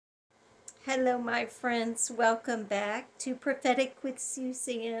Hello, my friends. Welcome back to Prophetic with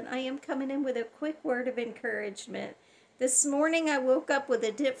Suzanne. I am coming in with a quick word of encouragement. This morning, I woke up with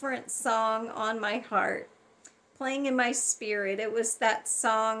a different song on my heart, playing in my spirit. It was that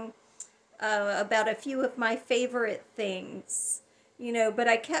song about a few of my favorite things, but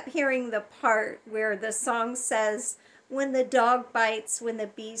I kept hearing the part where the song says, when the dog bites, when the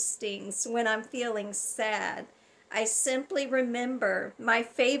bee stings, when I'm feeling sad. I simply remember my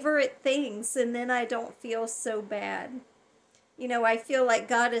favorite things and then I don't feel so bad. I feel like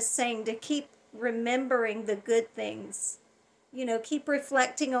God is saying to keep remembering the good things. Keep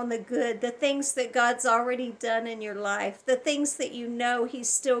reflecting on the good, the things that God's already done in your life, the things that you know He's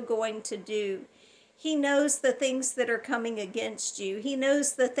still going to do. He knows the things that are coming against you. He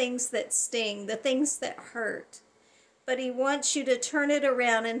knows the things that sting, the things that hurt. But He wants you to turn it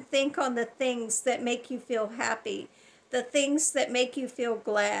around and think on the things that make you feel happy, the things that make you feel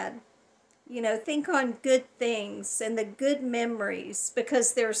glad. Think on good things and the good memories,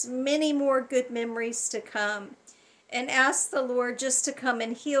 because there's many more good memories to come. And ask the Lord just to come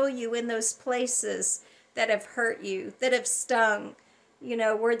and heal you in those places that have hurt you, that have stung,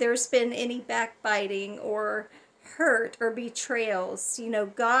 where there's been any backbiting or hurt or betrayals.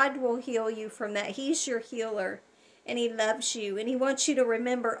 God will heal you from that. He's your healer, and He loves you, and He wants you to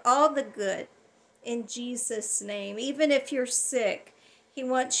remember all the good in Jesus' name. Even if you're sick, He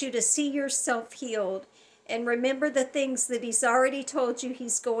wants you to see yourself healed and remember the things that He's already told you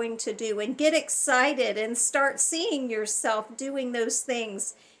He's going to do, and get excited and start seeing yourself doing those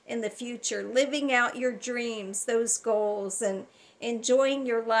things in the future, living out your dreams, those goals, and enjoying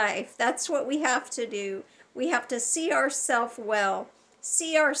your life. That's what we have to do. We have to see ourselves well,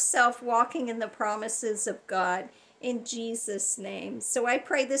 see ourselves walking in the promises of God in Jesus' name. So I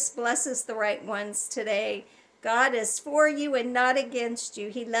pray this blesses the right ones today. God is for you and not against you.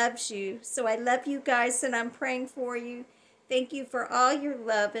 He loves you. So I love you guys, and I'm praying for you. Thank you for all your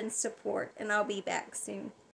love and support, and I'll be back soon.